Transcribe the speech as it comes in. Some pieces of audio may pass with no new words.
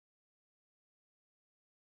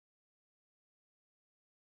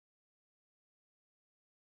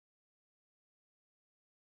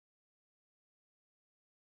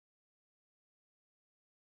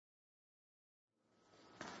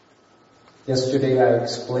Yesterday I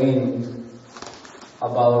explained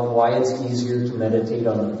about why it's easier to meditate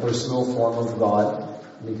on the personal form of God,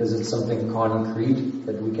 because it's something concrete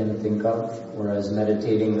that we can think of, whereas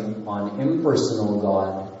meditating on impersonal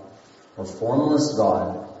God or formless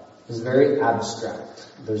God is very abstract.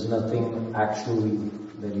 There's nothing actually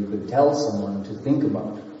that you could tell someone to think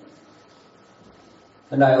about.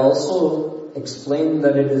 And I also explained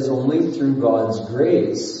that it is only through God's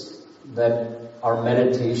grace that our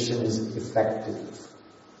meditation is effective.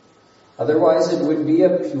 Otherwise, it would be a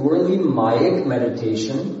purely Mayic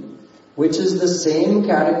meditation, which is the same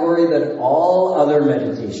category that all other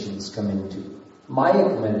meditations come into.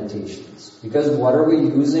 Mayic meditations. Because what are we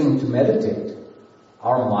using to meditate?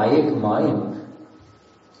 Our Mayic mind.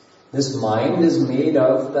 This mind is made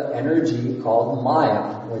of the energy called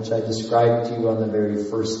Maya, which I described to you on the very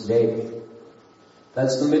first day.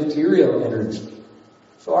 That's the material energy.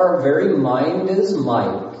 So our very mind is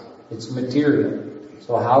Mayic. It's material.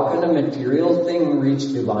 So how can a material thing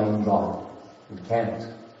reach divine God? It can't.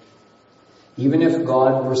 Even if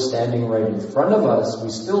God were standing right in front of us,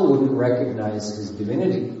 we still wouldn't recognize His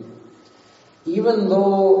divinity. Even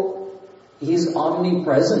though He's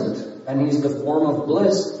omnipresent and He's the form of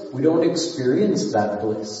bliss, we don't experience that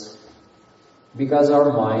bliss. Because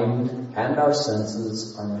our mind and our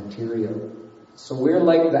senses are material. So we're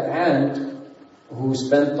like the ant who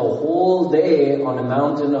spent the whole day on a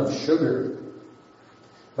mountain of sugar,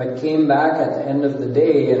 but came back at the end of the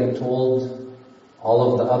day and told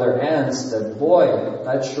all of the other ants that, boy,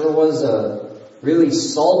 that sure was a really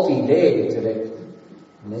salty day today.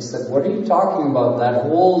 And they said, what are you talking about? That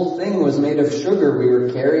whole thing was made of sugar. We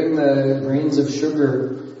were carrying the grains of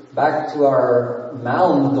sugar back to our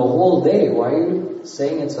mound the whole day. Why are you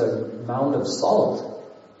saying it's a mound of salt?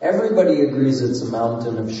 Everybody agrees it's a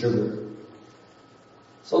mountain of sugar.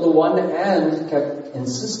 So the one ant kept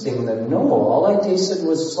insisting that no, all I tasted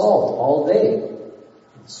was salt all day.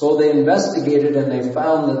 So they investigated and they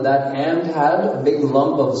found that that ant had a big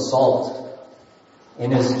lump of salt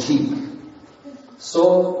in his cheek.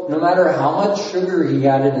 So no matter how much sugar he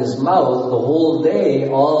had in his mouth, the whole day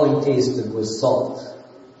all he tasted was salt.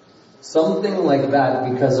 Something like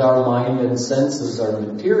that, because our mind and senses are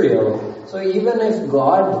material. So even if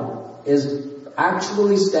God is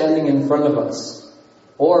actually standing in front of us,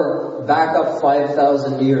 or back up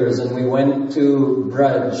 5,000 years and we went to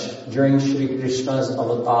Braj during Shri Krishna's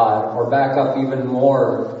avatar, or back up even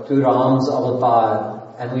more to Ram's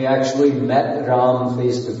avatar, and we actually met Ram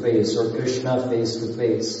face to face or Krishna face to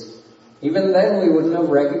face. Even then we wouldn't have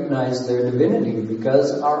recognized their divinity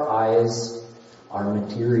because our eyes are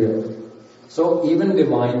material. So even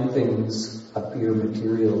divine things appear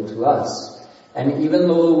material to us. And even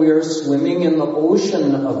though we are swimming in the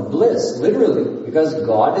ocean of bliss, literally, because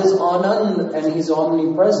God is Anand and He's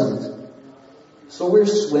omnipresent. So we're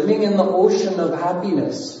swimming in the ocean of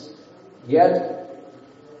happiness. Yet,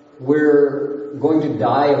 we're going to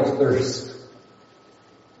die of thirst.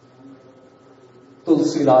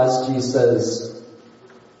 Tulsidas Ji says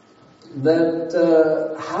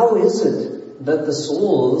that how is it that the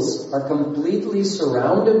souls are completely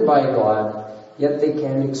surrounded by God, yet they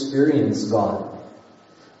can't experience God?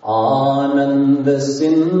 Ananda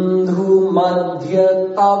Sindhu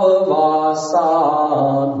Madhya Tava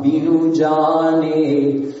Vasa Binu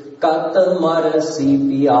Jane Katamarasi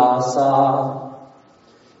Piyasa.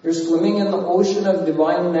 You're swimming in the ocean of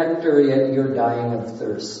divine nectar, yet you're dying of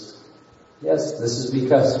thirst. Yes, this is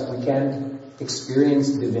because we can't experience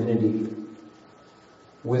divinity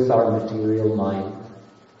with our material mind.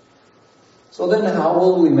 So then how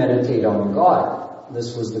will we meditate on God?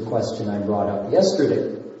 This was the question I brought up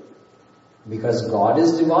yesterday. Because God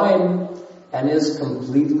is divine and is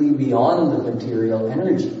completely beyond the material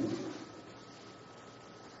energy.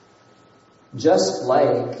 Just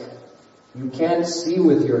like you can't see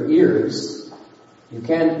with your ears, you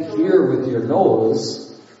can't hear with your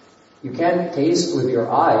nose, you can't taste with your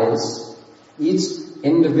eyes, each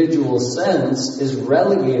individual sense is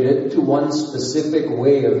relegated to one specific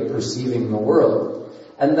way of perceiving the world.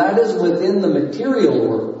 And that is within the material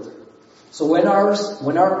world. So when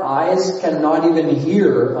our eyes cannot even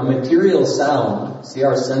hear a material sound, see,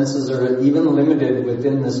 our senses are even limited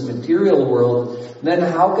within this material world, then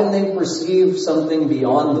how can they perceive something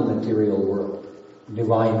beyond the material world?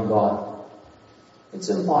 Divine God. It's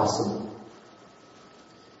impossible.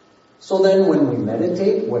 So then when we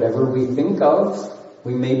meditate, whatever we think of,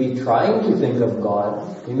 we may be trying to think of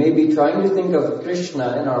God, we may be trying to think of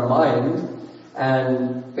Krishna in our mind,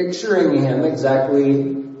 and picturing Him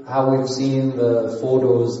exactly how we've seen the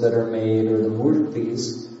photos that are made or the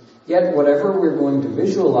murtis. Yet whatever we're going to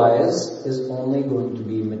visualize is only going to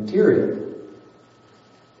be material.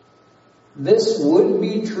 This would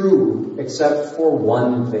be true except for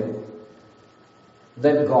one thing,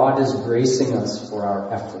 that God is gracing us for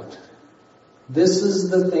our effort. This is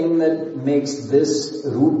the thing that makes this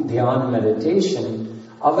Roop Dhyan meditation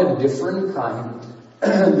of a different kind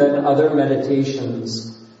than other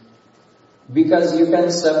meditations, because you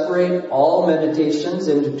can separate all meditations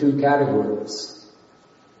into two categories.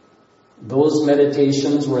 Those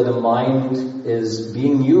meditations where the mind is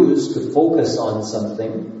being used to focus on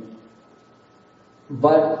something,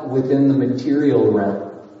 but within the material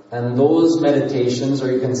realm. And those meditations,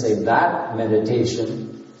 or you can say that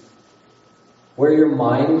meditation, where your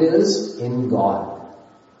mind is in God.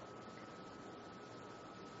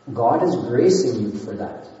 God is gracing you for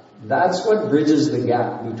that. That's what bridges the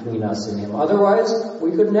gap between us and Him. Otherwise,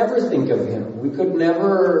 we could never think of Him. We could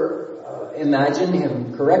never imagine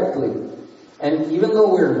Him correctly. And even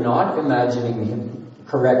though we're not imagining Him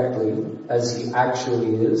correctly, as He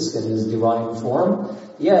actually is in His divine form,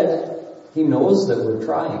 yet He knows that we're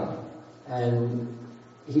trying. And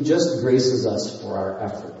He just graces us for our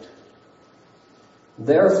effort.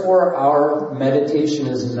 Therefore, our meditation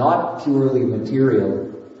is not purely material,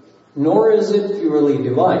 nor is it purely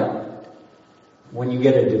divine. When you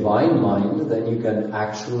get a divine mind, then you can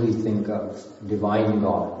actually think of divine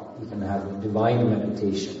God. You can have a divine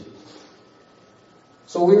meditation.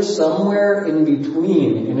 So we're somewhere in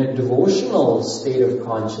between, in a devotional state of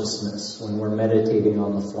consciousness when we're meditating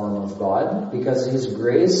on the form of God, because His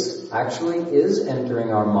grace actually is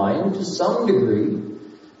entering our mind to some degree.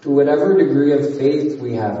 To whatever degree of faith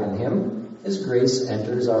we have in Him, His grace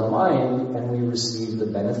enters our mind and we receive the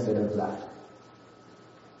benefit of that.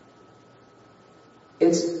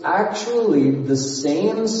 It's actually the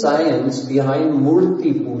same science behind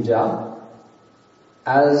Murti Puja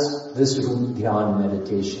as this Roop Dhyan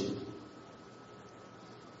meditation.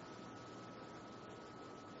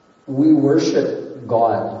 We worship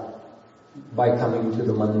God by coming to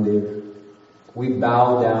the mandir. We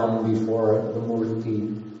bow down before the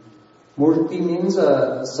Murti. Murti means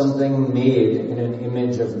something made in an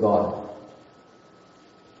image of God.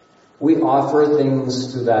 We offer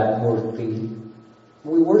things to that Murti.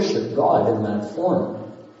 We worship God in that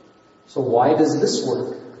form. So why does this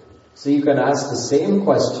work? So you can ask the same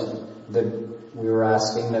question that we were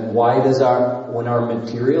asking, that why does when our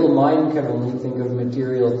material mind can only think of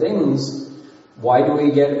material things, why do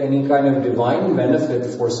we get any kind of divine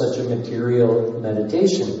benefit for such a material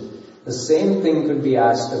meditation? The same thing could be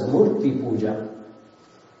asked of Murti Puja.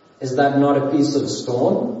 Is that not a piece of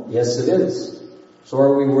stone? Yes, it is. So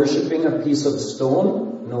are we worshipping a piece of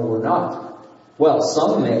stone? No, we're not. Well,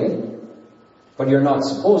 some may, but you're not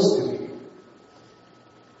supposed to be.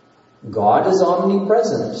 God is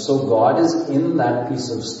omnipresent, so God is in that piece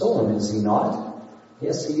of stone, is He not?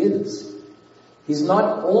 Yes, He is. He's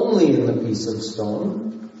not only in the piece of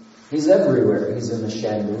stone, He's everywhere. He's in the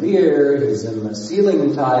chandelier, He's in the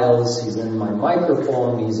ceiling tiles, He's in my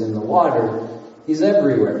microphone, He's in the water. He's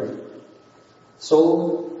everywhere.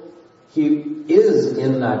 So He is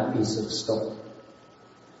in that piece of stone.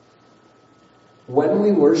 When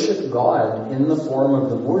we worship God in the form of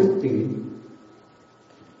the Murti,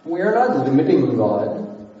 we are not limiting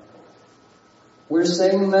God. We're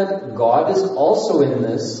saying that God is also in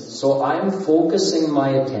this, so I'm focusing my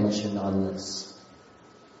attention on this.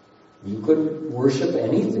 You could worship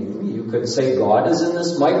anything. You could say, God is in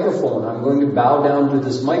this microphone. I'm going to bow down to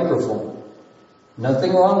this microphone.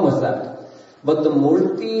 Nothing wrong with that. But the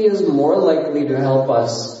Murti is more likely to help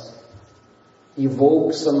us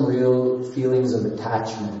evoke some real feelings of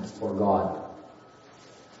attachment for God.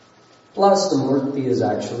 Plus, the Murti is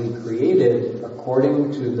actually created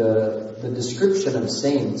according to the description of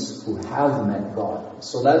saints who have met God.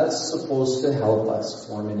 So that's supposed to help us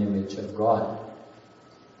form an image of God.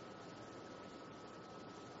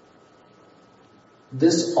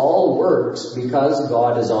 This all works because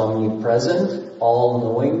God is omnipresent,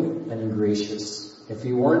 all-knowing, and gracious. If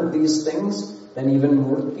He weren't these things, then even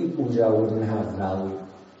Murti Puja wouldn't have value.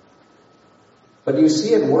 But you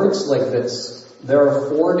see, it works like this. There are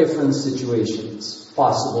 4 different situations,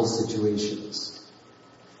 possible situations.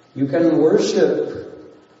 You can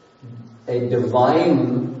worship a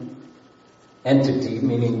divine entity,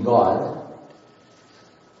 meaning God,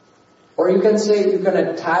 or you can say you can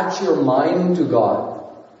attach your mind to God,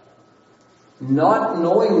 not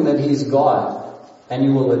knowing that He's God, and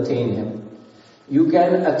you will attain Him. You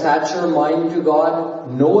can attach your mind to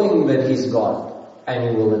God, knowing that He's God, and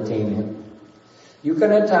you will attain Him. You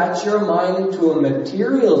can attach your mind to a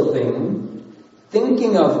material thing,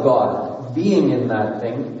 thinking of God, being in that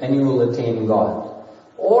thing, and you will attain God.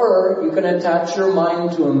 Or you can attach your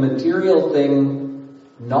mind to a material thing,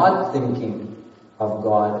 not thinking of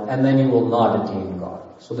God, and then you will not attain God.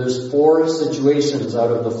 So there's 4 situations.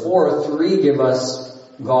 Out of the 4, 3 give us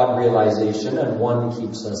God realization and 1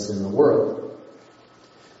 keeps us in the world.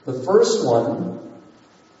 The first one,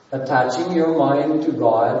 attaching your mind to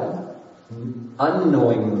God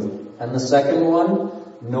unknowingly. And the second one,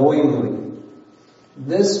 knowingly.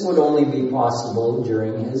 This would only be possible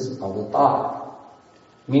during his avatar.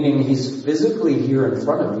 Meaning he's physically here in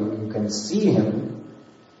front of you. You can see him.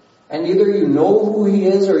 And either you know who he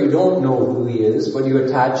is or you don't know who he is, but you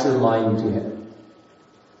attach your mind to him.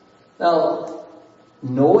 Now,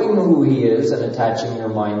 knowing who he is and attaching your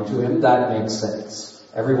mind to him, that makes sense.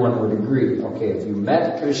 Everyone would agree. Okay, if you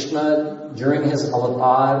met Krishna during his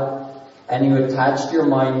avatar and you attached your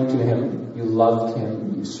mind to him, you loved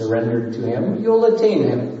him, you surrendered to him, you'll attain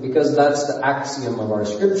him, because that's the axiom of our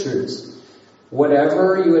scriptures.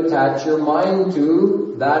 Whatever you attach your mind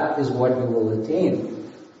to, that is what you will attain.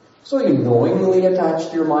 So you knowingly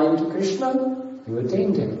attached your mind to Krishna, you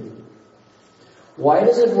attained him. Why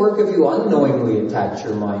does it work if you unknowingly attach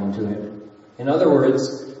your mind to him? In other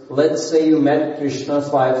words, let's say you met Krishna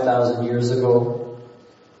 5,000 years ago,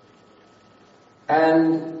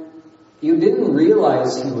 and you didn't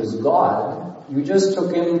realize he was God. You just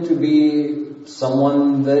took him to be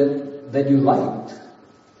someone that you liked.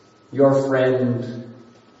 Your friend,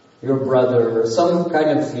 your brother, or some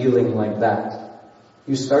kind of feeling like that.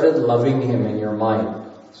 You started loving him in your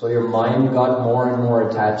mind. So your mind got more and more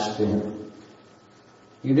attached to him.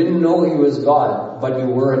 You didn't know he was God, but you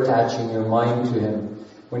were attaching your mind to him.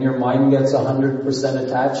 When your mind gets 100%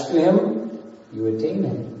 attached to him, you attain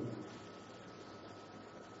him.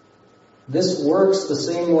 This works the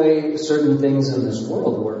same way certain things in this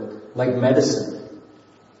world work, like medicine.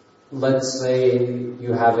 Let's say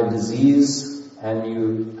you have a disease and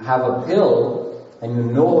you have a pill, and you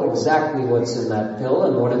know exactly what's in that pill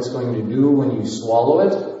and what it's going to do when you swallow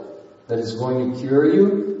it, that it's going to cure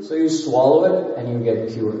you, so you swallow it and you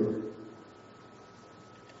get cured.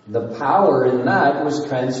 The power in that was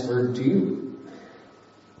transferred to you.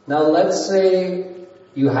 Now let's say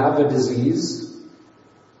you have a disease,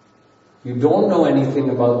 you don't know anything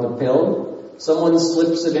about the pill, someone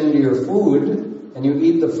slips it into your food, and you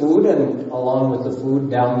eat the food, and along with the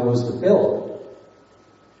food, down goes the pill.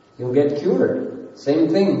 You'll get cured. Same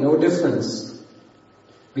thing, no difference.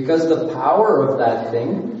 Because the power of that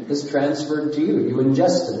thing is transferred to you. You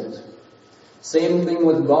ingested it. Same thing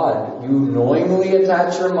with God. You knowingly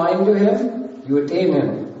attach your mind to him, you attain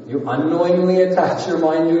him. You unknowingly attach your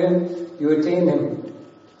mind to him, you attain him.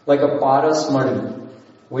 Like a parasmriti,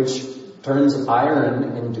 which turns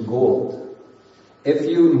iron into gold. If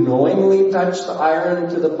you knowingly touch the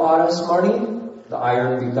iron to the parasmriti, the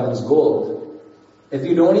iron becomes gold. If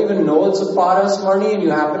you don't even know it's a parasmriti and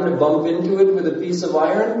you happen to bump into it with a piece of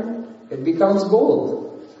iron, it becomes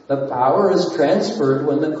gold. The power is transferred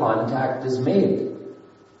when the contact is made.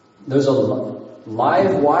 There's a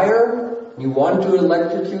live wire, you want to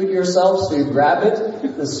electrocute yourself, so you grab it.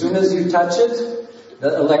 As soon as you touch it,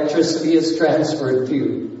 the electricity is transferred to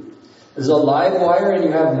you. There's a live wire and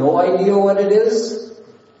you have no idea what it is,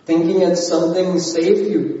 thinking it's something safe,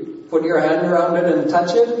 you put your hand around it and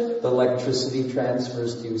touch it, the electricity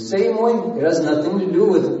transfers to you. Same way, it has nothing to do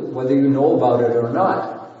with whether you know about it or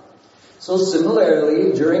not. So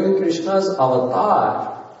similarly, during Krishna's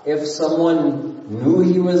avatar, if someone knew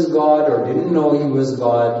he was God or didn't know he was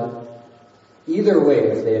God, either way,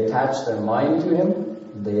 if they attach their mind to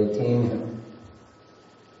him, they attain him.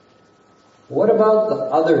 What about the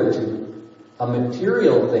other two? A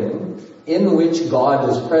material thing in which God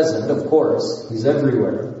is present, of course, he's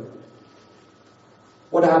everywhere.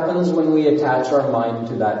 What happens when we attach our mind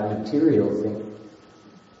to that material thing?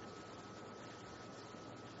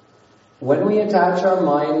 When we attach our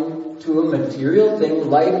mind to a material thing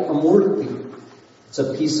like a murti, it's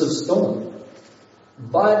a piece of stone.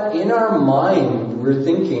 But in our mind, we're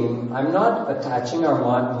thinking, I'm not attaching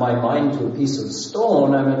my mind to a piece of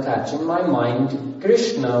stone, I'm attaching my mind to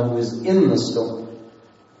Krishna who is in the stone.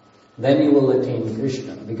 Then you will attain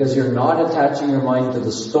Krishna. Because you're not attaching your mind to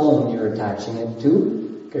the stone, you're attaching it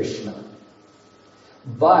to Krishna.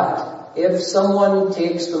 But if someone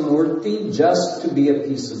takes the murti just to be a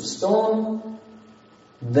piece of stone,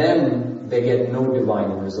 then they get no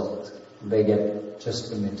divine result. They get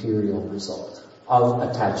just a material result of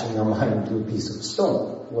attaching your mind to a piece of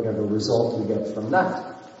stone, whatever result you get from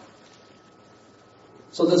that.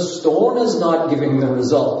 So the stone is not giving the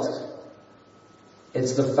result.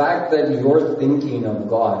 It's the fact that you're thinking of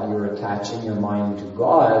God, you're attaching your mind to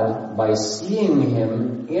God by seeing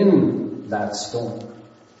Him in that stone.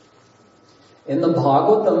 In the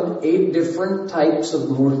Bhagavatam, 8 different types of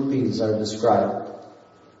murtis are described.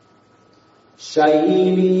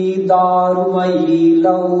 Shaili darumayi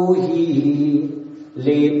lauhi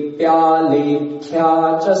lepya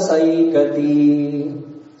lekhya cha saikati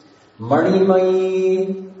manimayi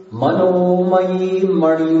manomayi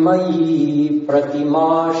manimayi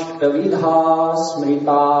pratimashtavidha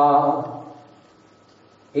smrita.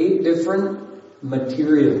 8 different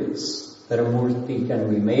materials that a murti can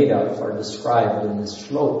be made of are described in this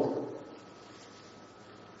shloka.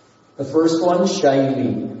 The first one,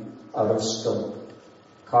 shaili, out of stone,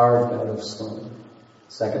 carved out of stone.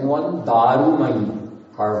 Second one, darumayi,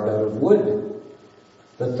 carved out of wood.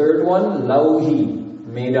 The third one, lauhi,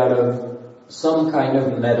 made out of some kind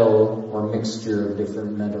of metal or mixture of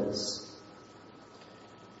different metals.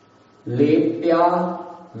 Lepya,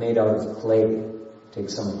 made out of clay. Take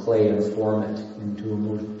some clay and form it into a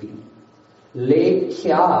murti.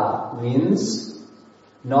 Lekhya means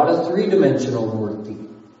not a 3-dimensional murti,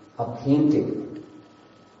 a painting.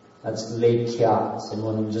 That's lekhya.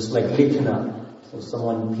 Someone just like likhna. So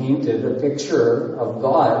someone painted a picture of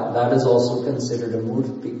God, that is also considered a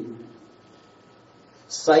murti.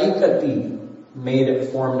 Saikati,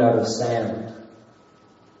 formed out of sand.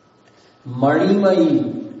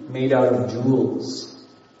 Manimayi, made out of jewels.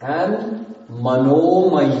 And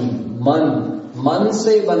manomayi, man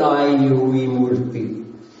se banayi hui murti.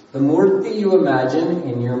 The murti you imagine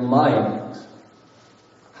in your mind.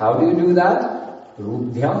 How do you do that?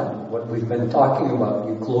 Rup dhyan, what we've been talking about.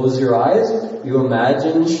 You close your eyes, you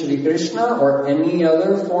imagine Shri Krishna or any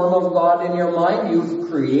other form of God in your mind. You've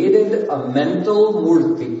created a mental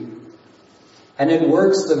murti. And it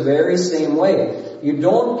works the very same way. You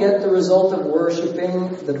don't get the result of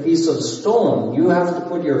worshipping the piece of stone. You have to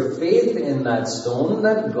put your faith in that stone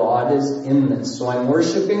that God is in this. So I'm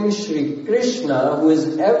worshipping Shri Krishna who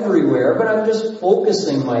is everywhere, but I'm just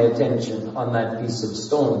focusing my attention on that piece of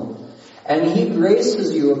stone. And He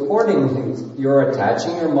graces you accordingly. You're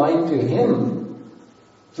attaching your mind to Him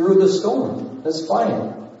through the stone. That's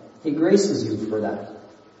fine. He graces you for that.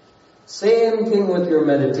 Same thing with your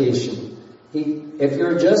meditation. If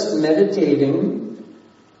you're just meditating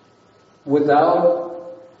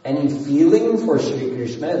without any feeling for Shri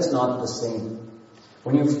Krishna, it's not the same.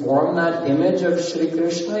 When you form that image of Shri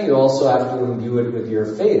Krishna, you also have to imbue it with your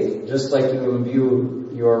faith. Just like you imbue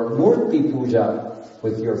your murti puja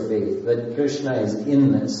with your faith, that Krishna is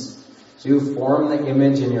in this. So you form the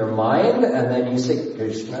image in your mind and then you say,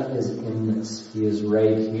 Krishna is in this. He is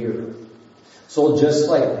right here. So just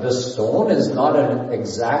like the stone is not an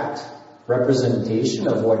exact representation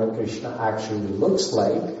of what Krishna actually looks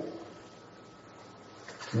like,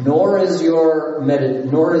 nor is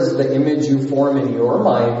the image you form in your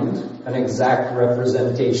mind an exact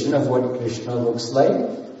representation of what Krishna looks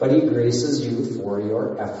like, but He graces you for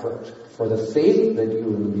your effort, for the faith that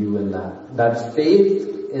you imbue in that. That faith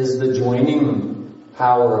is the joining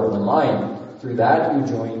power of the mind. Through that you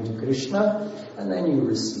join to Krishna, and then you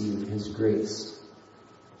receive His grace.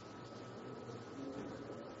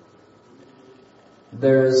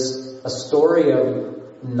 There's a story of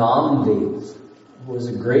Namdev, who was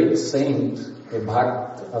a great saint, a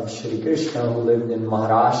bhakt of Shri Krishna who lived in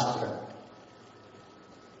Maharashtra.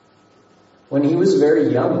 When he was very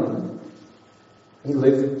young, he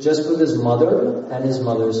lived just with his mother and his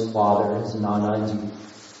mother's father, his Nanaji.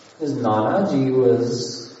 His Nanaji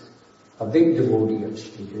was a big devotee of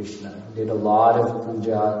Shri Krishna. He did a lot of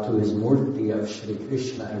puja to his murti of Shri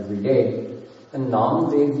Krishna every day. And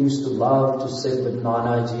Namdev used to love to sit with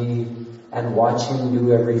Nanaji and watch him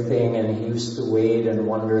do everything, and he used to wait and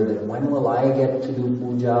wonder that when will I get to do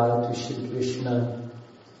puja to Shri Krishna?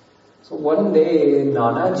 So one day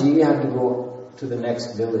Nanaji had to go to the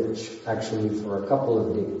next village, actually for a couple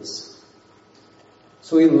of days.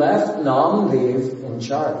 So he left Namdev in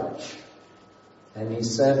charge. And he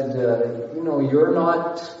said, you're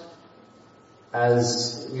not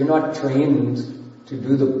trained to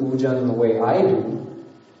do the puja in the way I do.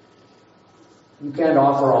 You can't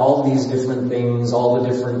offer all these different things, all the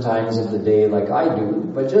different times of the day like I do,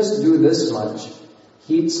 but just do this much.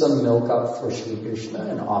 Heat some milk up for Shri Krishna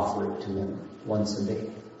and offer it to Him once a day.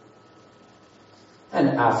 And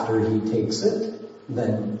after He takes it,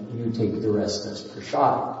 then you take the rest as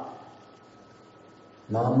prasad.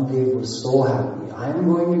 Namdev was so happy. I'm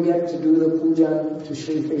going to get to do the puja to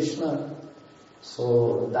Shri Krishna.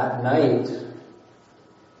 So that night,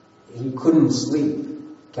 he couldn't sleep.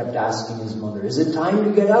 Kept asking his mother, is it time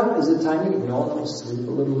to get up? Is it time to get... No, sleep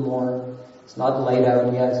a little more. It's not light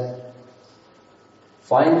out yet.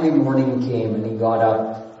 Finally morning came and he got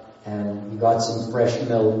up and he got some fresh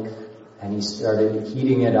milk And he started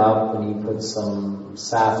heating it up, and he put some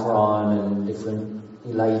saffron and different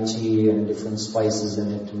elaichi and different spices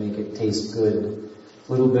in it to make it taste good.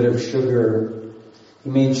 A little bit of sugar. He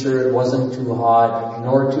made sure it wasn't too hot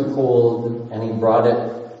nor too cold, and he brought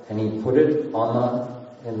it and he put it in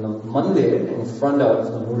the mandir in front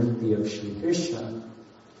of the murti of Shri Krishna.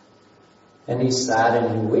 And he sat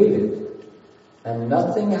and he waited, and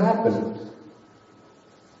nothing happened.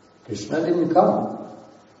 Krishna didn't come.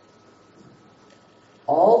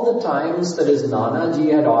 All the times that his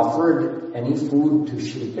Nanaji had offered any food to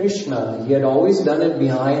Shri Krishna, he had always done it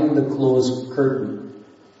behind the closed curtain.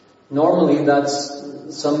 Normally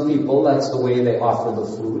some people, that's the way they offer the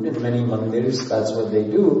food. In many mandirs, that's what they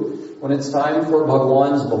do. When it's time for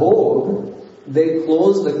Bhagwan's bhog, they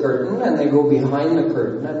close the curtain and they go behind the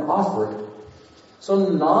curtain and offer it. So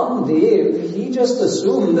Namdev, he just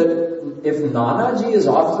assumed that if Nanaji is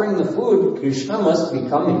offering the food, Krishna must be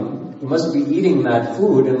coming. He must be eating that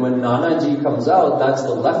food, and when Nanaji comes out, that's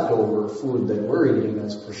the leftover food that we're eating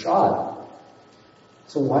as prasad.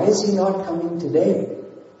 So why is he not coming today?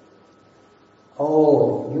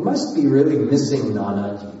 Oh, you must be really missing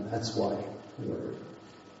Nanaji. That's why you're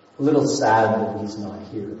a little sad that he's not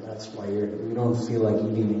here. That's why you don't feel like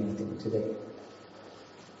eating anything today.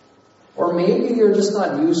 Or maybe you're just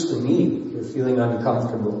not used to me. You're feeling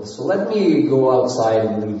uncomfortable. So let me go outside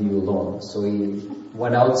and leave you alone. So he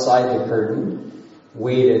went outside the curtain,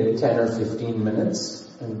 waited 10 or 15 minutes,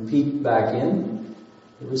 and peeked back in.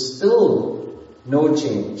 There was still no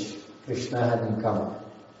change. Krishna hadn't come.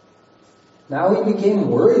 Now he became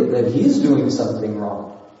worried that he's doing something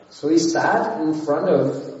wrong. So he sat in front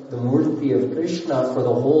of the murti of Krishna for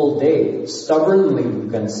the whole day, stubbornly you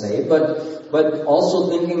can say, but also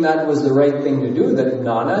thinking that was the right thing to do, that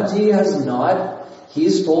Nanaji has not,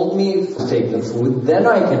 he's told me to take the food, then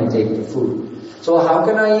I can take the food. So how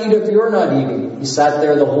can I eat if you're not eating? He sat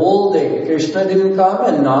there the whole day. Krishna didn't come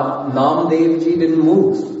and Namdevji didn't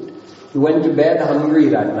move. He went to bed hungry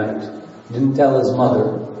that night. Didn't tell his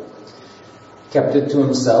mother. Kept it to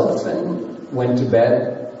himself and went to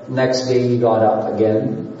bed. Next day he got up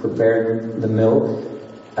again, prepared the milk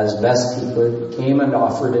as best he could, came and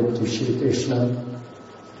offered it to Shri Krishna.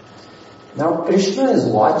 Now Krishna is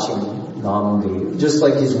watching Namdev, just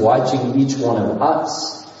like he's watching each one of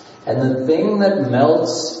us. And the thing that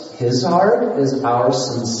melts his heart is our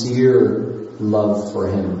sincere love for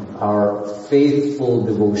him, our faithful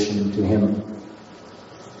devotion to him.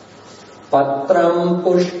 Patram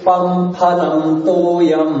pushpam phalam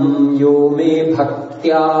toyam yo me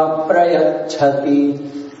bhaktya prayachhati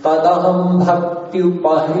tadaham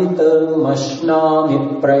bhaktyupahita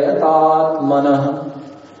mashnami prayatatmanah.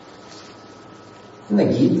 In the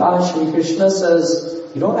Gita, Shri Krishna says,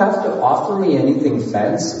 you don't have to offer me anything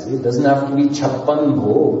fancy. It doesn't have to be chappan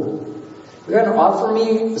bhog. You're going to offer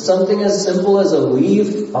me something as simple as a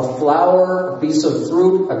leaf, a flower, a piece of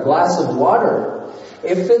fruit, a glass of water.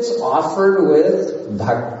 If it's offered with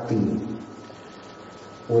bhakti,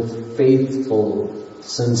 with faithful,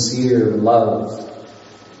 sincere love,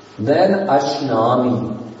 then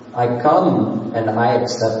ashnami, I come and I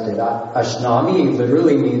accept it. Ashnami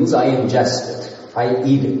literally means I ingest it. I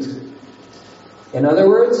eat it. In other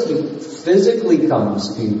words, he physically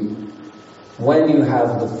comes to you when you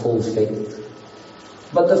have the full faith.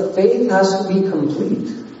 But the faith has to be complete.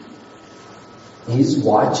 He's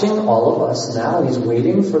watching all of us now. He's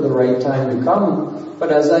waiting for the right time to come.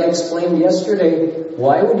 But as I explained yesterday,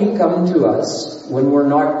 why would he come to us when we're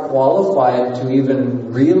not qualified to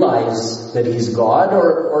even realize that he's God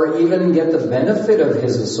or even get the benefit of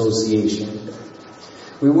his association?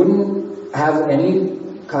 We wouldn't have any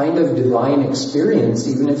kind of divine experience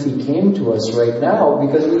even if he came to us right now,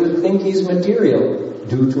 because we would think he's material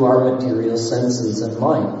due to our material senses and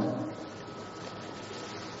mind.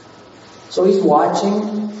 So he's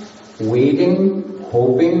watching, waiting,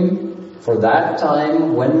 hoping for that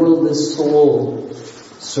time. When will this soul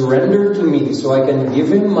surrender to me so I can give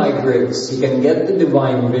him my grace? He can get the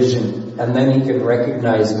divine vision, and then he can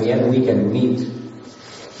recognize me and we can meet.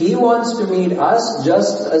 He wants to meet us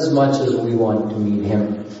just as much as we want to meet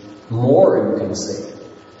him. More, you can say.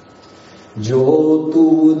 Jo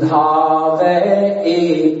tu dhave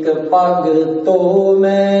ek pag to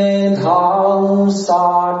main dhaun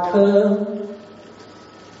saath.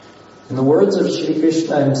 In the words of Shri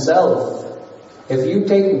Krishna himself, if you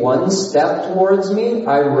take one step towards me,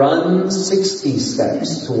 I run 60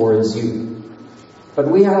 steps towards you. But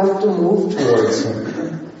we have to move towards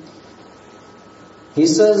him. He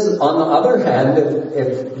says, on the other hand,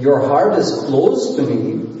 if your heart is closed to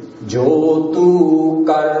me, जो तू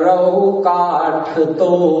करौ काठ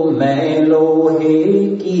तो मैं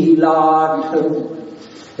लोहे की लाठ.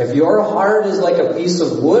 If your heart is like a piece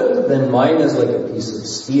of wood, then mine is like a piece of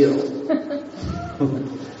steel.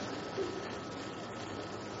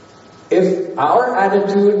 If our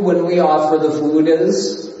attitude when we offer the food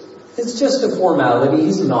is, it's just a formality,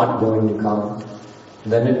 he's not going to come,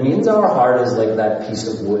 then it means our heart is like that piece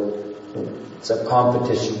of wood. It's a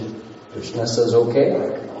competition. Krishna says, okay, I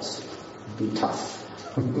can also be tough.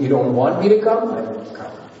 You don't want me to come? I won't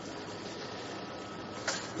come.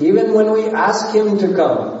 Even when we ask him to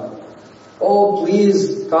come, oh,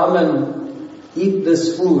 please come and eat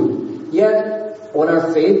this food. Yet, when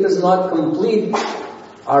our faith is not complete,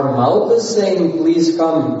 our mouth is saying, please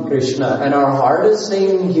come, Krishna, and our heart is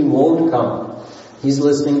saying he won't come. He's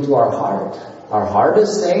listening to our heart. Our heart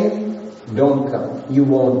is saying, don't come, you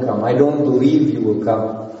won't come, I don't believe you will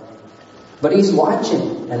come. But he's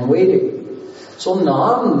watching and waiting. So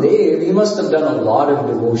Namdev, he must have done a lot of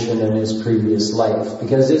devotion in his previous life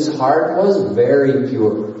because his heart was very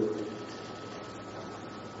pure.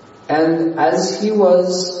 And as he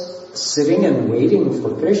was sitting and waiting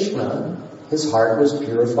for Krishna, his heart was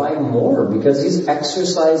purifying more because he's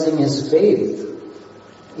exercising his faith.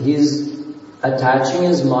 He's attaching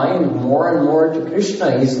his mind more and more to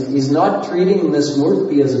Krishna. He's not treating this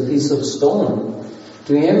murti as a piece of stone.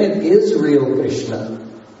 To him it is real Krishna.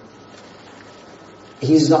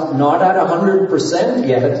 He's not at 100%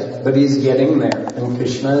 yet, but he's getting there, and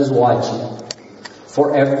Krishna is watching.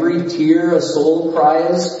 For every tear a soul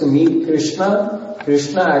cries to meet Krishna,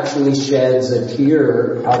 Krishna actually sheds a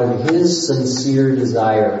tear out of his sincere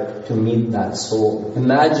desire to meet that soul.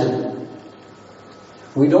 Imagine.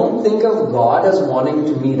 We don't think of God as wanting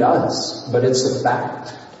to meet us, but it's a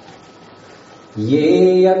fact.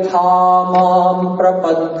 Ye yatha mam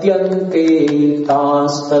prapadyante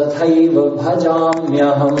tas tathaiva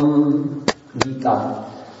bhajamyaham. Gita.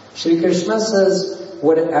 Shri Krishna says,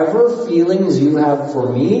 whatever feelings you have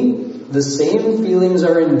for me, the same feelings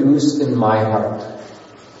are induced in my heart.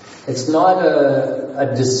 It's not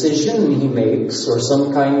a decision he makes or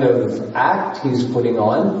some kind of act he's putting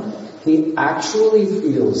on. He actually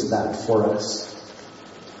feels that for us.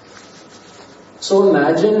 So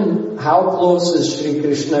imagine how close is Shri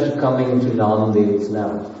Krishna to coming to Namdev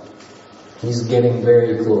now. He's getting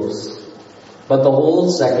very close. But the whole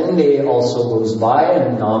second day also goes by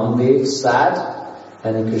and Namdev sat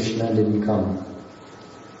and Krishna didn't come.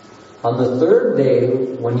 On the third day,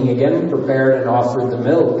 when he again prepared and offered the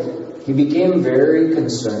milk, he became very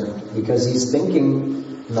concerned because he's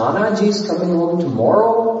thinking, Nanaji's coming home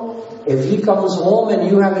tomorrow. If he comes home and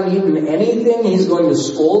you haven't eaten anything, he's going to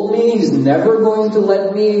scold me. He's never going to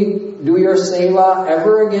let me do your seva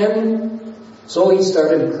ever again. So he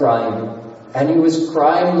started crying. And he was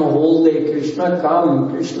crying the whole day, Krishna come,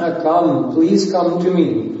 please come to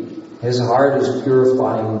me. His heart is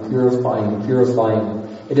purifying.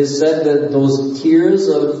 It is said that those tears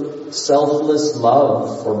of selfless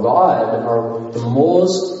love for God are the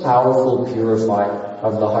most powerful purifier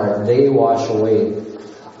of the heart. They wash away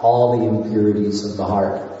all the impurities of the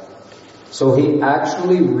heart. So he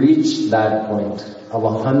actually reached that point of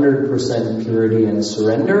 100% purity and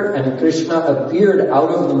surrender, and Krishna appeared out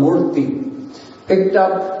of the murti, picked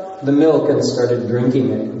up the milk and started drinking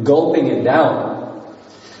it, gulping it down.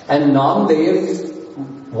 And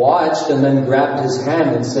Namdev watched and then grabbed his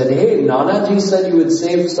hand and said, hey, Nanaji said you would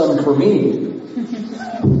save some for me.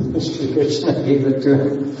 Shri Krishna gave it to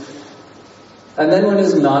him. And then when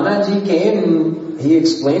his Nanaji came, he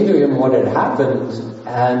explained to him what had happened,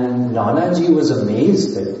 and Nanaji was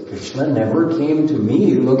amazed that Krishna never came to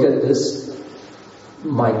me. Look at this.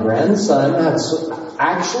 My grandson had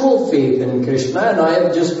actual faith in Krishna, and I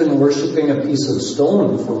have just been worshipping a piece of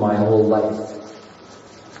stone for my whole life.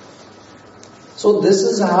 So this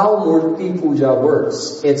is how Murti Puja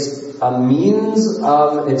works. It's a means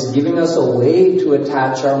of, it's giving us a way to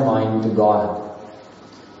attach our mind to God.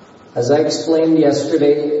 As I explained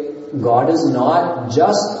yesterday, God is not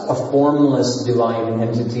just a formless divine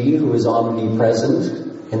entity who is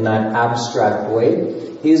omnipresent in that abstract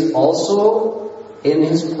way. He is also in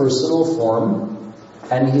his personal form,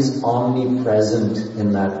 and he's omnipresent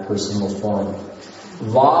in that personal form.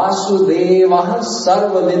 Vasudevah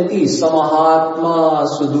sarvamiti samahatma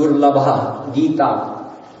sudurlabha.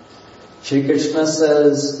 Gita. Shri Krishna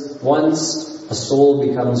says, once a soul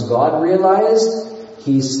becomes God realized,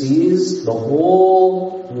 he sees the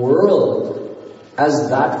whole world as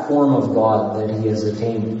that form of God that he has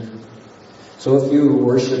attained. So if you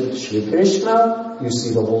worship Shri Krishna, you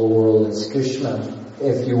see the whole world as Krishna.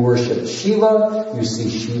 If you worship Shiva, you see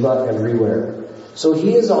Shiva everywhere. So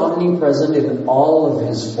He is omnipresent in all of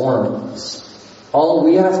His forms. All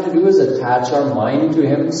we have to do is attach our mind to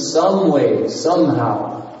Him some way,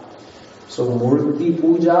 somehow. So Murti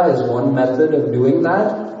Puja is one method of doing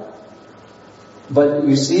that. But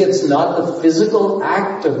you see, it's not the physical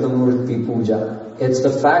act of the Murti Puja. It's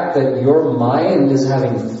the fact that your mind is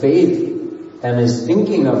having faith and is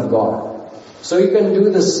thinking of God. So you can do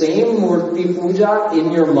the same Murti Puja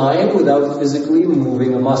in your mind without physically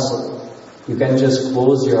moving a muscle. You can just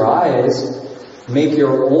close your eyes, make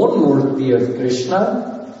your own Murti of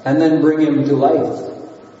Krishna, and then bring Him to life.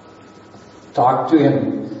 Talk to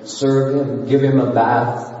Him, serve Him, give Him a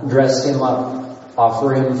bath, dress Him up,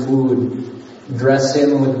 offer Him food, dress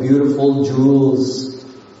Him with beautiful jewels.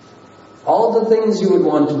 All the things you would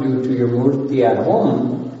want to do to your Murti at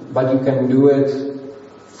home, but you can do it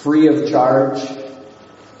free of charge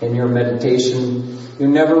in your meditation. You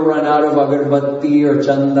never run out of agarbatti or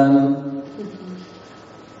chandan.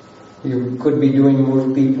 You could be doing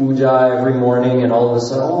Murti Puja every morning and all of a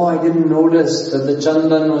sudden, oh, I didn't notice that the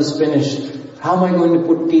chandan was finished. How am I going to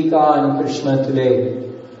put tika on Krishna today?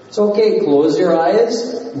 It's okay, close your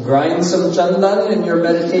eyes, grind some chandan in your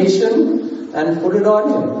meditation and put it on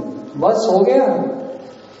Him. Bas ho gaya.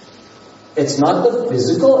 It's not the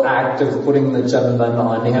physical act of putting the chandan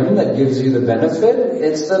on Him that gives you the benefit.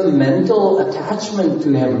 It's the mental attachment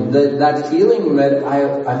to Him. That feeling that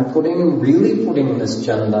I'm really putting this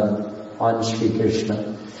chandan on Shri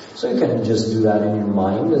Krishna. So you can just do that in your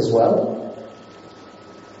mind as well.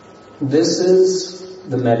 This is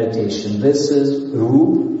the meditation. This is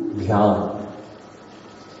Roop Dhyan.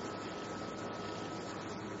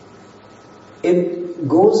 It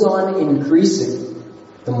goes on increasing.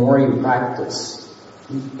 The more you practice,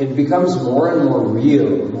 it becomes more and more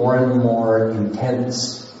real, more and more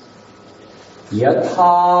intense.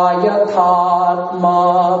 Yatha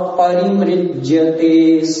yathatma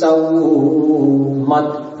parimrijyate savu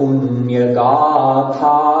mat punya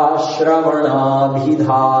gatha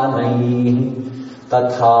shravanabhidhanai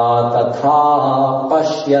tatha tatha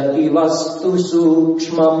pashyati vastu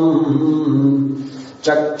sukshmam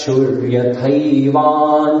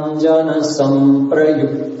Chakshuryathaivanjana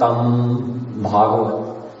samprayuktam Bhagavat.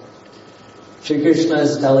 Shri Krishna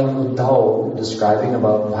is telling Uddhava, describing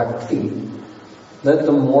about bhakti, that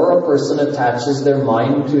the more a person attaches their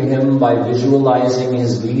mind to Him by visualizing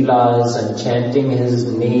His leelas and chanting His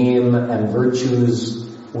name and virtues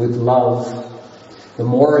with love, the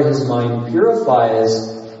more his mind purifies.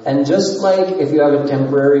 And just like if you have a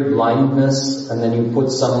temporary blindness and then you put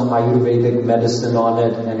some Ayurvedic medicine on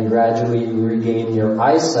it and gradually you regain your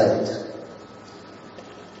eyesight,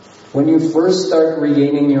 when you first start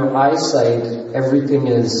regaining your eyesight, everything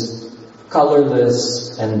is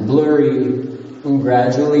colorless and blurry, and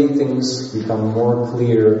gradually things become more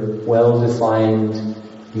clear, well-defined.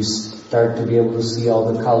 You start to be able to see all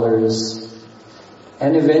the colors,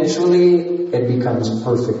 and eventually it becomes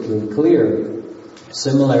perfectly clear.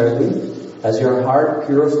 Similarly, as your heart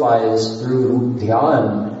purifies through Roop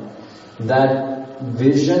Dhyan, that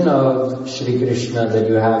vision of Shri Krishna that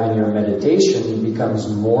you have in your meditation becomes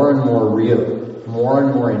more and more real, more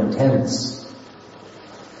and more intense.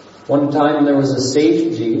 One time there was a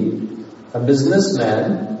Sethji, a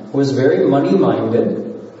businessman, who was very money-minded,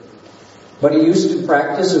 but he used to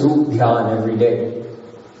practice Roop Dhyan every day.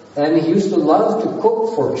 And he used to love to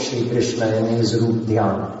cook for Shri Krishna in his Roop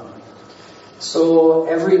Dhyan. So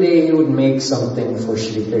every day he would make something for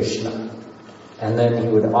Shri Krishna, and then he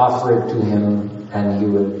would offer it to him, and he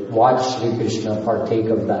would watch Shri Krishna partake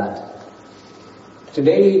of that.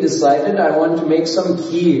 Today he decided, I want to make some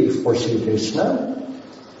kheer for Shri Krishna.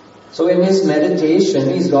 So in his meditation,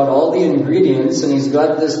 he's got all the ingredients, and he's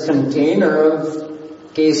got this container of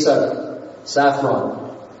kesar, saffron.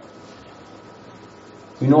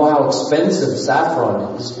 You know how expensive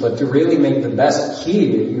saffron is, but to really make the best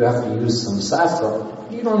kheer, you have to use some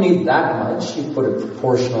saffron. You don't need that much, you put a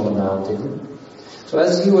proportional amount in. So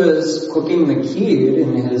as he was cooking the kheer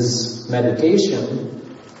in his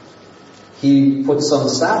meditation, he put some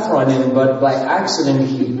saffron in, but by accident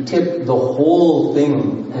he tipped the whole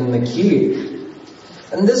thing in the kheer.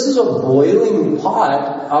 And this is a boiling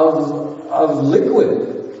pot of liquid.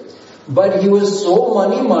 But he was so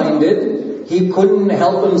money-minded, he couldn't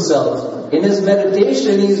help himself. In his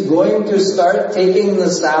meditation, he's going to start taking the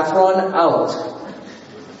saffron out.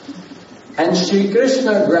 And Shri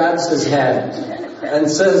Krishna grabs his hand and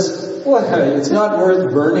says, well, it's not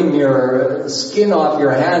worth burning your skin off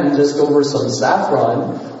your hand just over some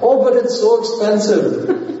saffron. Oh, but it's so expensive.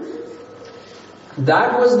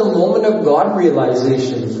 That was the moment of God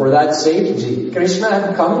realization for that Sethji. Krishna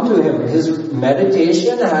had come to him. His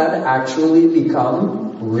meditation had actually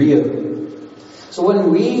become real. So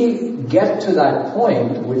when we get to that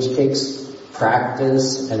point, which takes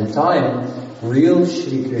practice and time, real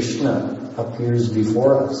Shri Krishna appears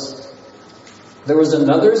before us. There was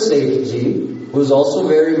another Sethji who was also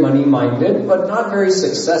very money-minded, but not very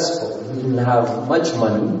successful. He didn't have much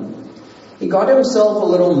money. He got himself a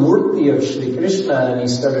little murti of Shri Krishna and he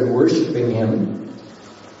started worshipping him.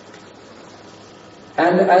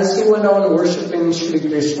 And as he went on worshipping Shri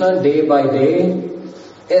Krishna day by day,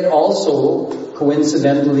 it also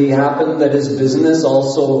coincidentally happened that his business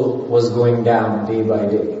also was going down day by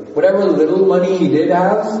day. Whatever little money he did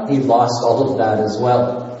have, he lost all of that as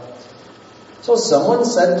well. So someone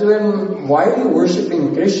said to him, why are you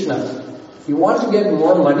worshipping Krishna? If you want to get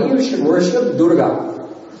more money, you should worship Durga.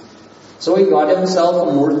 So he got himself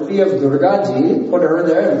a murti of Durga Ji, put her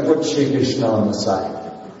there and put Shri Krishna on the side.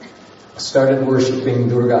 Started worshipping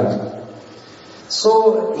Durga Ji.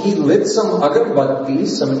 So he lit some agarbatti,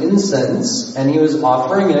 some incense, and he was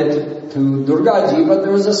offering it to Durga Ji, but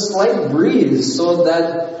there was a slight breeze, so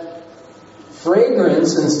that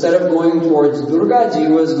fragrance, instead of going towards Durga Ji,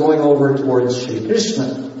 was going over towards Shri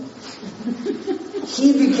Krishna.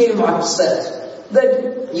 He became upset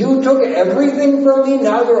that you took everything from me,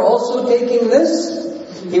 now you're also taking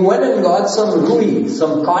this? He went and got some rui,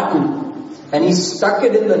 some cotton, and he stuck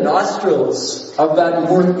it in the nostrils of that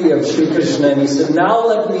murti of Shri Krishna, and he said, now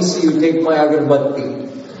let me see you take my agarbatti.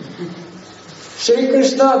 Shri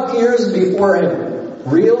Krishna appears before him,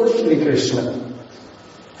 real Shri Krishna.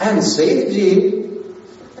 And Sethji,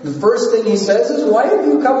 the first thing he says is, why have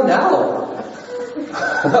you come now?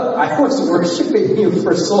 I was worshipping you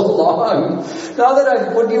for so long. Now that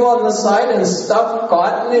I've put you on the side and stuffed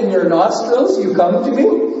cotton in your nostrils, you come to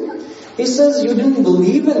me? He says, you didn't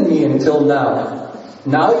believe in me until now.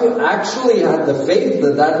 Now you actually had the faith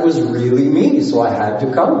that that was really me, so I had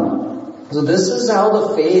to come. So this is how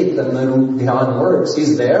the faith and the Dhyan works.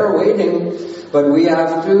 He's there waiting, but we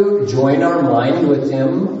have to join our mind with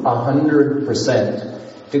him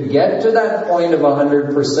 100%. To get to that point of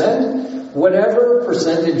 100%, whatever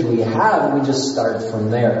percentage we have, we just start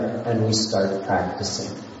from there and we start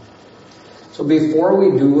practicing. So before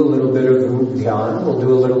we do a little bit of Roop Dhyan, we'll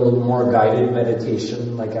do a little more guided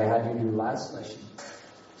meditation like I had you do last session.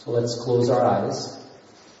 So let's close our eyes.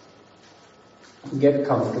 Get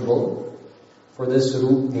comfortable. For this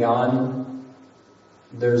Roop Dhyan,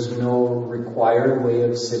 there's no required way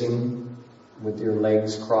of sitting with your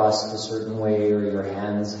legs crossed a certain way or your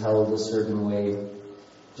hands held a certain way.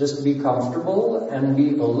 Just be comfortable and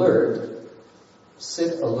be alert.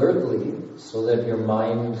 Sit alertly so that your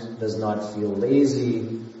mind does not feel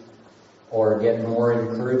lazy or get more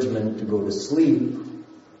encouragement to go to sleep.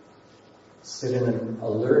 Sit in an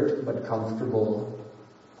alert but comfortable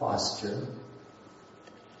posture,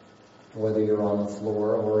 whether you're on the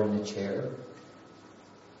floor or in a chair.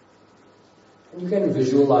 And you can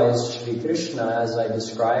visualize Shri Krishna as I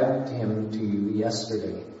described him to you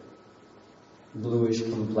yesterday. Bluish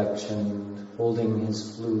complexion, holding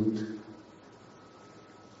his flute,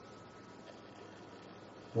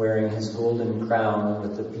 wearing his golden crown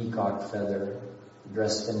with the peacock feather,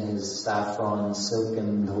 dressed in his saffron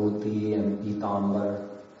silken dhoti and pitambar.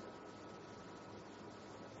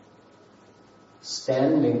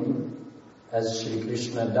 Standing as Shri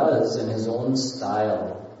Krishna does in his own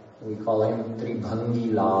style. We call him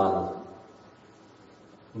Tribhangi Lal.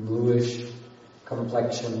 Bluish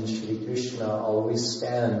complexion Shri Krishna always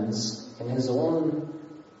stands in his own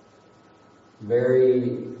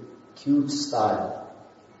very cute style,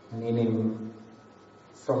 meaning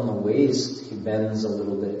from the waist he bends a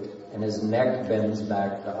little bit and his neck bends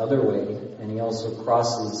back the other way, and he also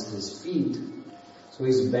crosses his feet. So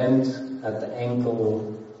he's bent at the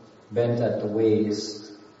ankle, bent at the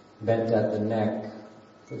waist, bent at the neck.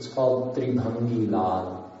 It's called Tribhangi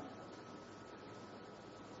Lal.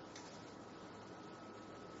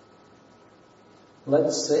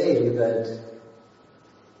 Let's say that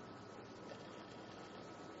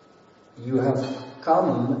you have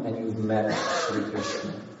come and you've met Shri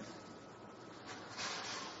Krishna.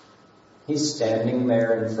 He's standing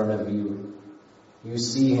there in front of you. You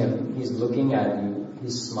see him, he's looking at you,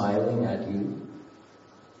 he's smiling at you.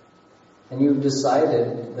 And you've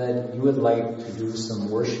decided that you would like to do some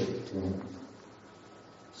worship to him.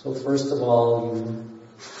 So first of all, you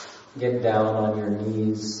get down on your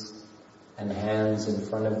knees and hands in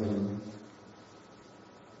front of him.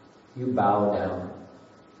 You bow down.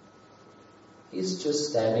 He's just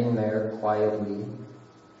standing there quietly,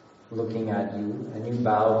 looking at you, and you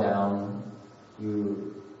bow down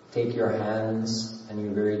You take your hands and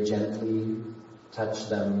you very gently touch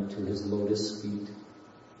them to his lotus feet.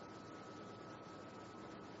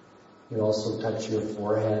 You also touch your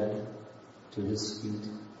forehead to his feet.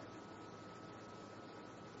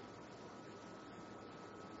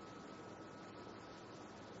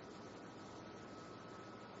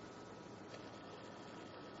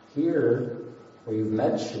 Here, where you've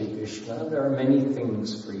met Shri Krishna, there are many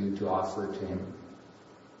things for you to offer to him.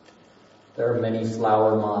 There are many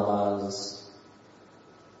flower malas,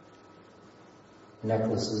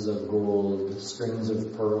 necklaces of gold, strings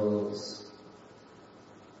of pearls.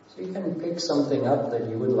 So you can pick something up that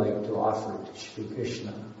you would like to offer to Shri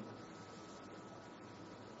Krishna.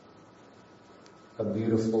 A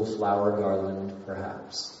beautiful flower garland,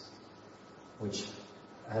 perhaps, which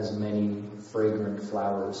has many fragrant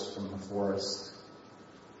flowers from the forest.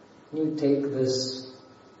 You take this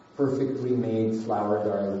perfectly made flower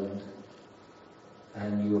garland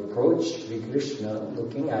and you approach Shri Krishna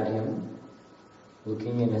looking at him,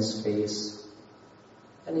 looking in his face,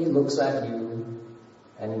 and he looks at you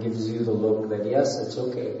and gives you the look that yes, it's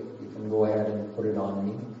okay, you can go ahead and put it on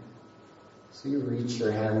me. So you reach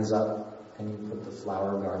your hands up and you put the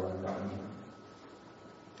flower garland on him.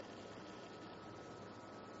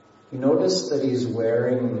 You notice that he's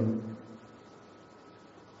wearing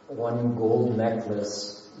one gold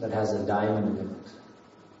necklace that has a diamond in it,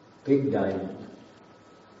 big diamond.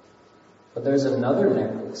 But there's another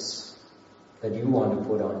necklace that you want to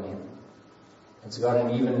put on him. It's got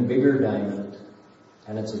an even bigger diamond,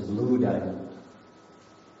 and it's a blue diamond.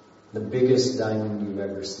 The biggest diamond you've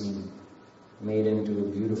ever seen, made into a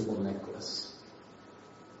beautiful necklace.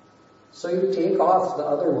 So you take off the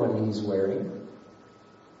other one he's wearing.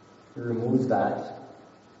 You remove that.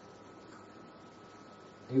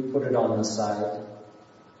 You put it on the side.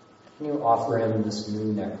 And you offer him this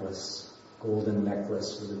new necklace, golden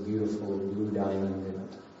necklace with a beautiful blue diamond in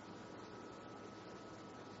it.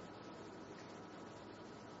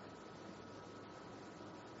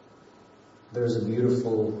 There's a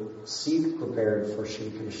beautiful seat prepared for Shri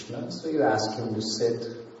Krishna, so you ask him to sit,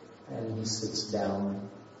 and he sits down.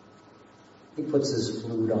 He puts his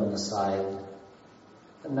flute on the side.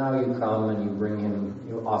 And now you come and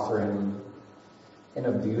you offer him in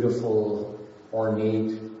a beautiful,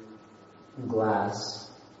 ornate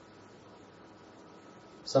glass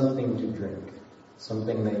something to drink,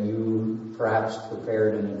 something that you perhaps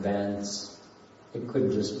prepared in advance. It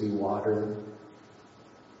could just be water.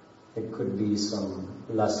 It could be some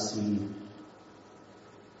lassi.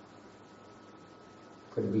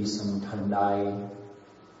 Could be some thandai,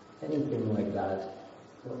 anything like that.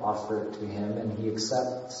 You offer it to him and he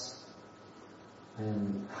accepts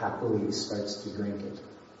and happily starts to drink it.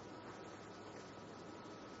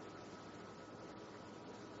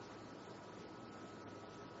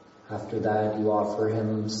 After that, you offer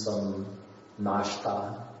him some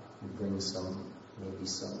nashta. You bring maybe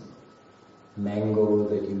some mango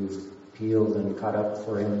that you've peeled and cut up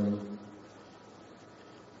for him,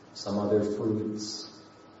 some other fruits,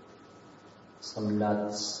 some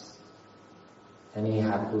nuts. And he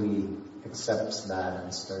happily accepts that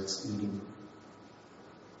and starts eating.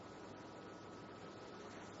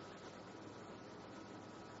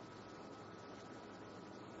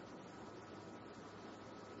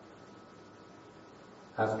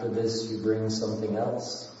 After this, you bring something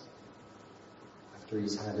else. After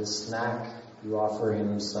he's had his snack, you offer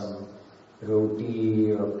him some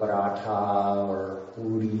roti or paratha or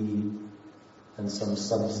puri and some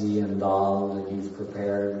sabzi and dal that you've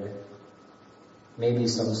prepared. Maybe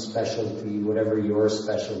some specialty, whatever your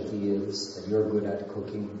specialty is that you're good at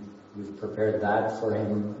cooking. You've prepared that for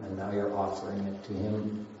him and now you're offering it to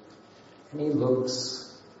him. And he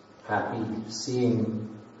looks happy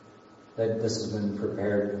seeing that this has been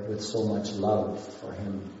prepared with so much love for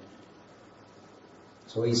him.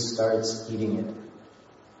 So he starts eating it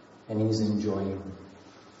and he's enjoying.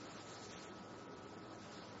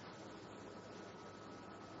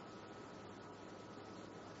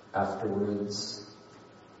 Afterwards,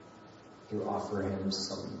 you offer him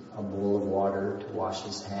a bowl of water to wash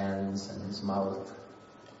his hands and his mouth.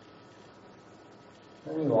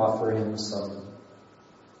 Then you offer him some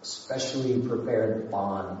specially prepared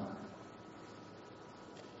pan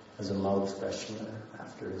as a mouth freshener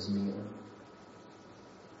after his meal.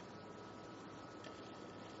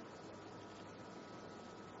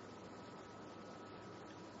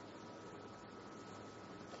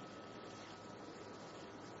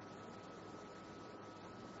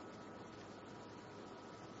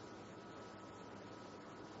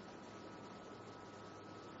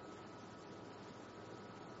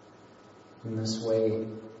 In this way,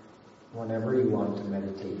 whenever you want to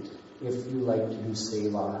meditate. If you like to do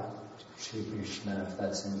seva to Shri Krishna, if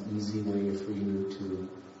that's an easy way for you to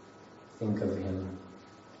think of Him,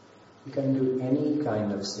 you can do any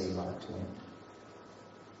kind of seva to Him.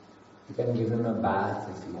 You can give Him a bath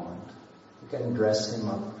if you want. You can dress Him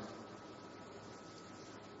up.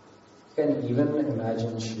 You can even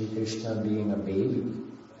imagine Shri Krishna being a baby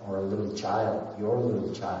or a little child, your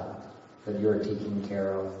little child, that you're taking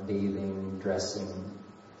care of, bathing, dressing,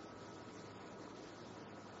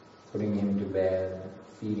 putting him to bed,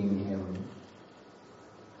 feeding him.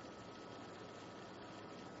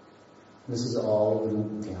 This is all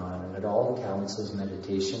Rup Dhyan, and it all counts as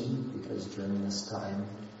meditation, because during this time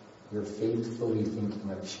you're faithfully thinking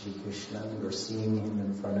of Shri Krishna, you're seeing Him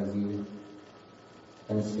in front of you,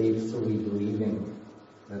 and faithfully believing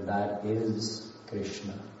that that is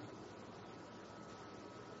Krishna.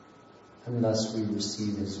 And thus we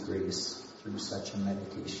receive His grace through such a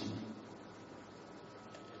meditation.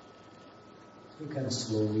 You can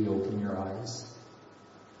slowly open your eyes.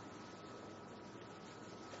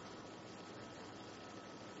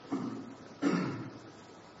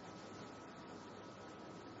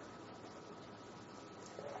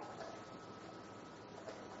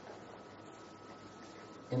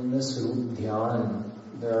 In this Rup Dhyan,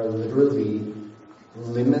 there are literally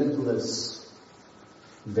limitless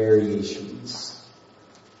variations,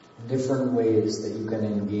 different ways that you can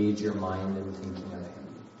engage your mind in thinking of Him.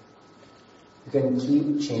 You can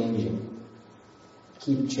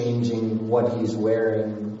keep changing what He's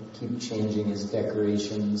wearing, keep changing His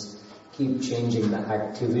decorations, keep changing the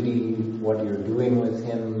activity, what you're doing with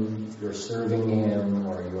Him, if you're serving Him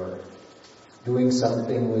or you're doing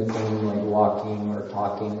something with Him like walking or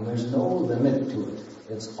talking. There's no limit to it.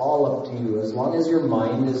 It's all up to you. As long as your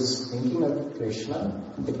mind is thinking of Krishna,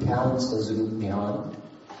 it counts as Rup Dhyan.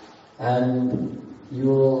 And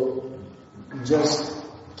you'll just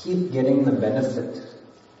keep getting the benefit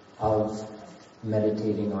of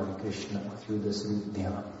meditating on Krishna through this Rup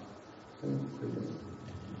Dhyan.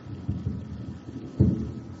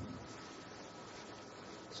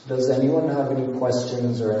 So does anyone have any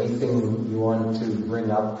questions or anything you want to bring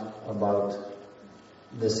up about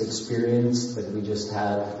this experience that we just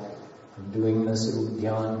had of doing this Rup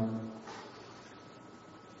Dhyan?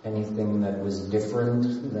 Anything that was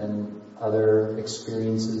different than other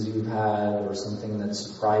experiences you've had, or something that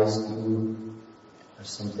surprised you, or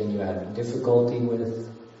something you had difficulty with?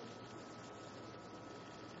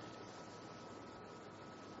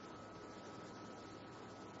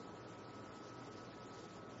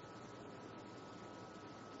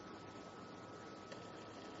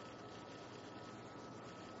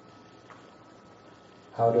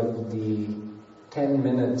 Out of the 10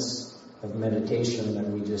 minutes of meditation that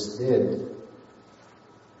we just did,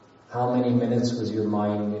 how many minutes was your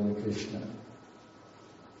mind in Krishna?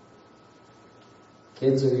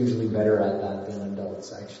 Kids are usually better at that than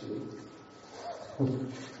adults, actually.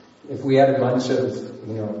 If we had a bunch of,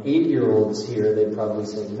 8-year-olds here, they'd probably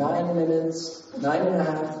say 9 minutes,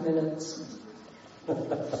 9.5 minutes.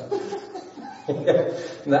 And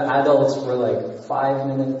the adults were like 5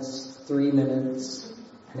 minutes, 3 minutes,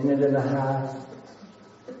 minute and a half.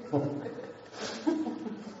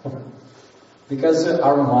 Because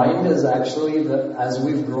our mind is actually, as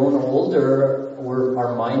we've grown older,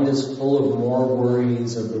 our mind is full of more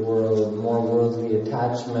worries of the world, more worldly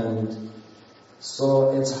attachment.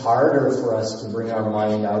 So it's harder for us to bring our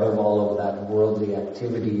mind out of all of that worldly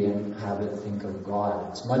activity and have it think of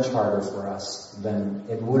God. It's much harder for us than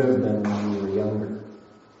it would have been when we were younger.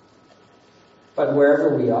 But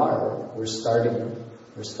wherever we are, we're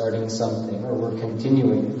starting something, or we're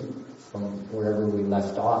continuing from wherever we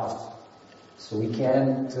left off. So we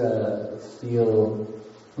can't feel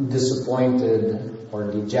disappointed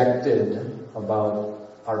or dejected about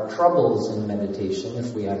our troubles in meditation.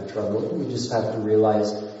 If we have trouble, we just have to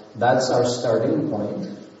realize that's our starting point,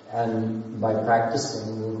 and by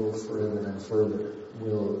practicing we'll go further and further.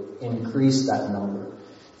 We'll increase that number.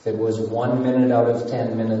 If it was 1 minute out of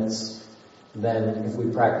 10 minutes, then if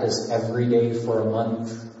we practice every day for a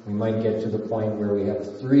month, we might get to the point where we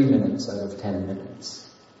have 3 minutes out of 10 minutes.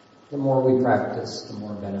 The more we practice, the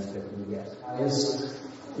more benefit we get. His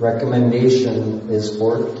recommendation is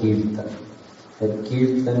for kirtan. That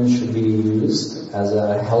kirtan should be used as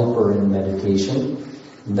a helper in meditation.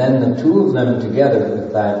 Then the two of them together,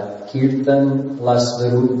 with that kirtan plus the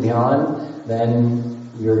Rup Dhyan, then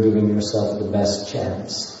you're giving yourself the best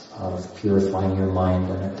chance of purifying your mind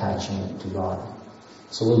and attaching it to God.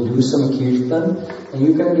 So we'll do some kirtan, and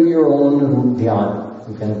you can do your own Rup Dhyan.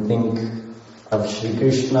 You can think of Shri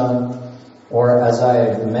Krishna, or as I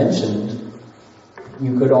have mentioned,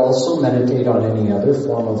 You could also meditate on any other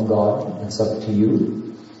form of God. It's up to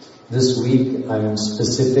you. This week I'm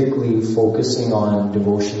specifically focusing on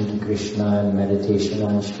devotion to Krishna and meditation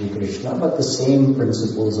on Shri Krishna, but the same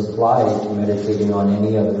principles apply to meditating on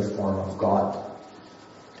any other form of God.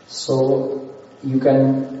 So you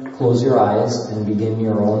can close your eyes and begin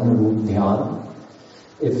your own Roop Dhyan.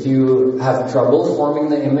 If you have trouble forming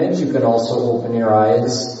the image, you can also open your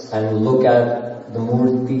eyes and look at the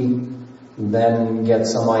Murti, then get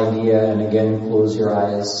some idea and again close your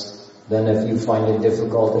eyes. Then if you find it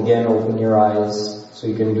difficult, again open your eyes. So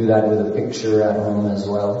you can do that with a picture at home as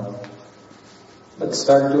well. But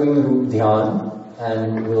start doing Roop Dhyan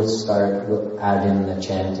and we'll add in the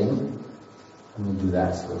chanting. And we'll do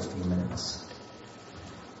that for a few minutes.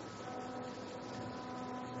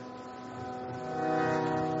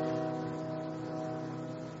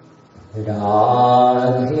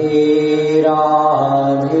 Radhe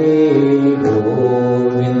Radhe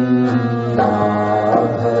Govinda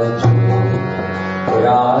Bhajo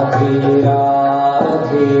Radhe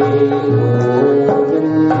Radhe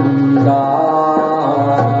Govinda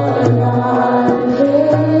Radhe Radhe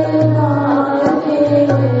Radhe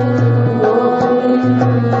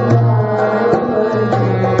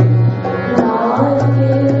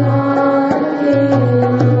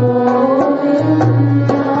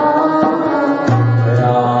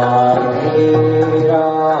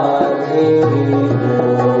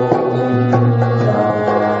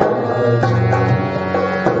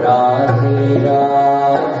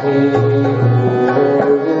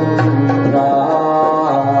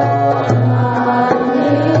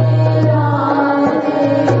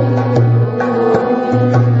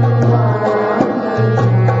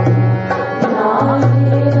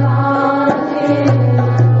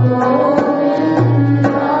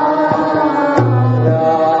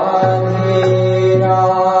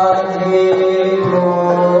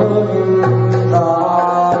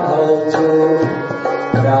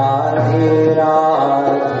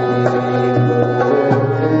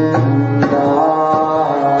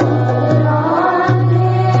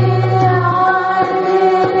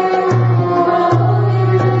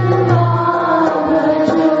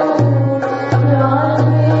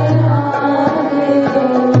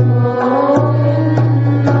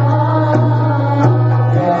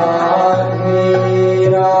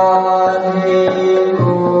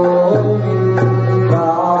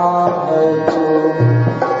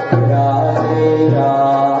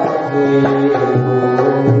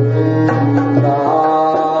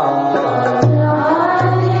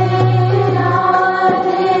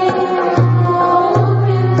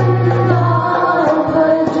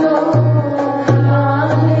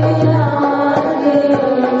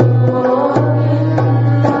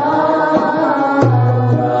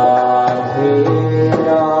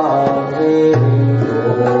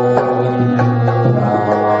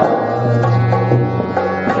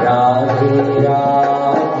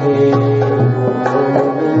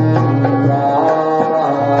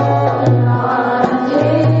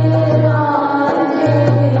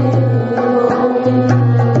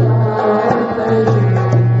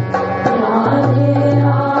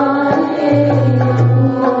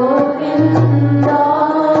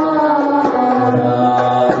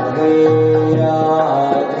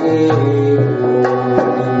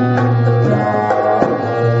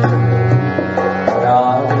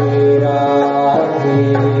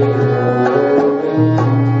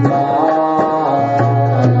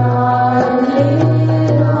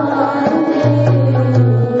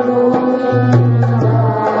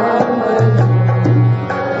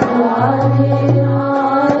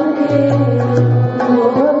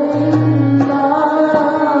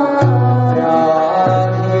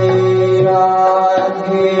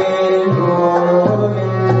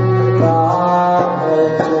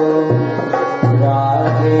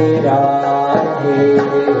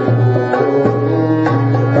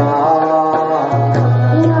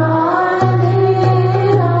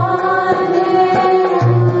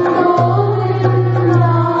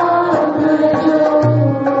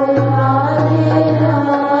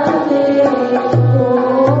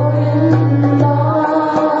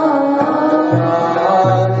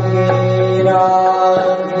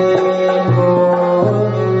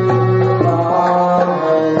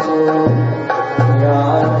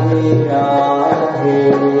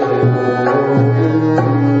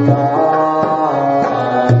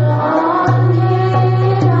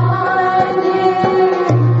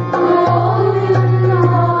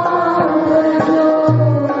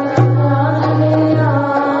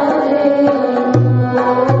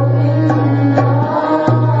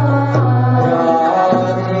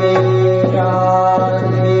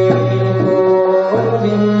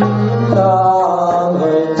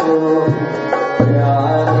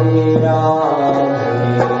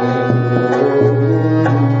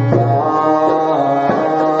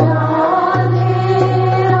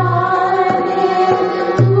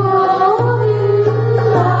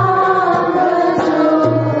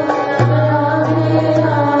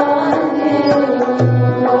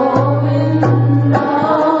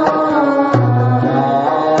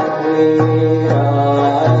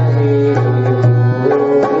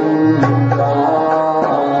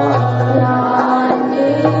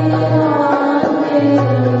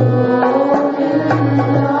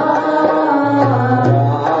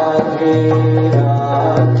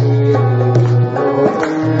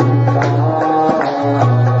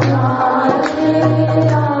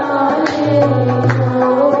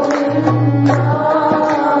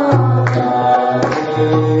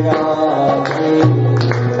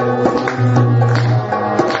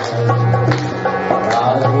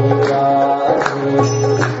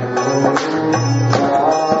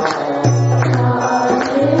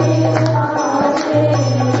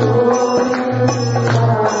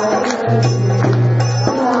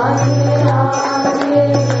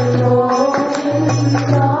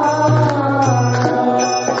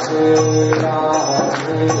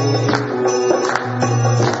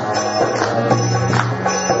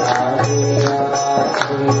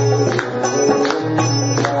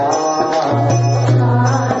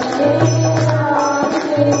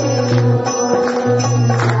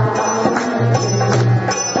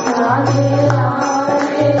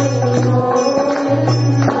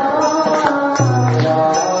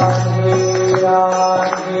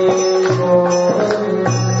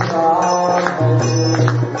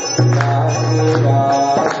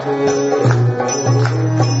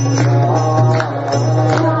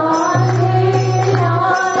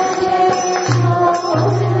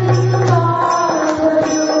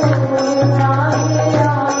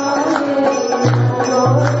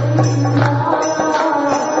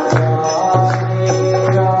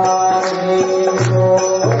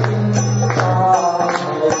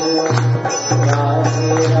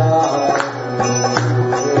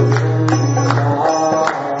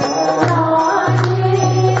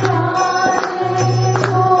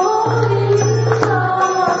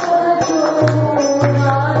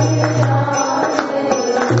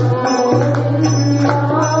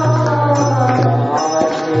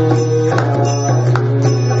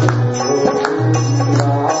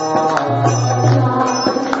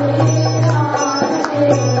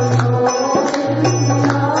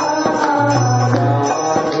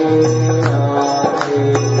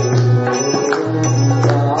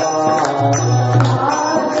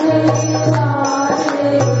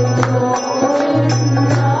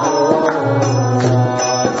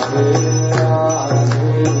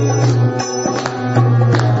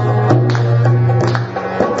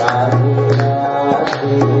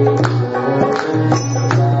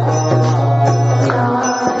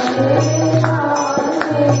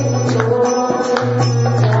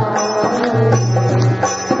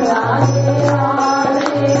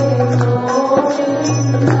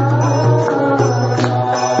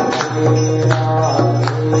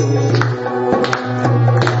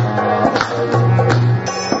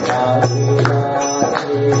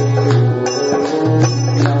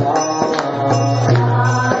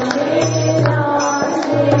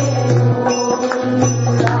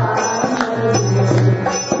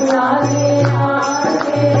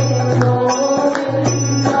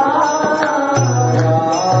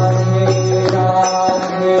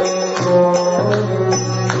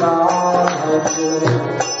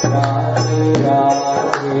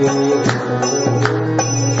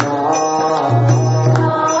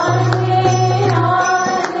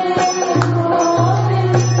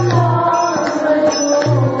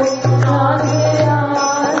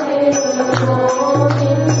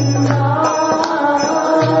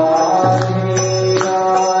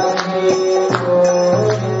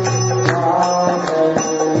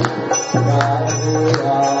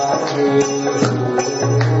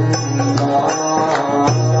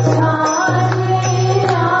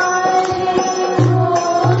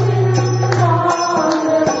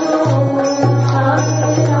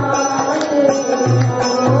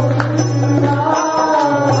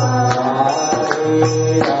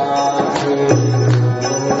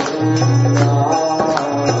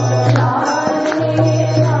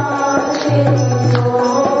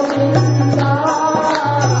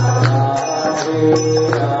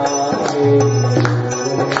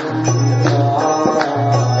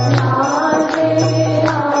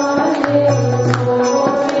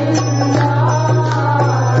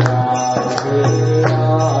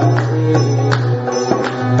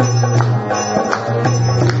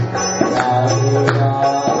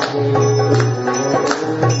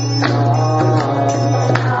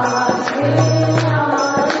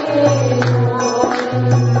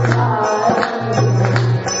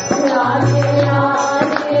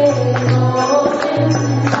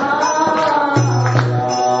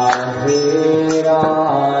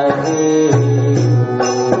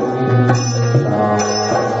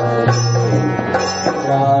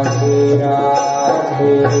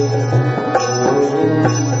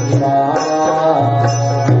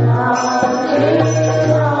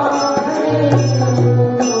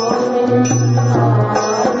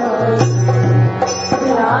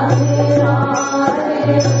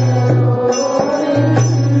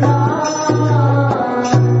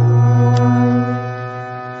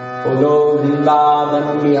बोलो वृंदावन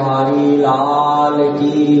बिहारी लाल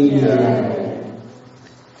की।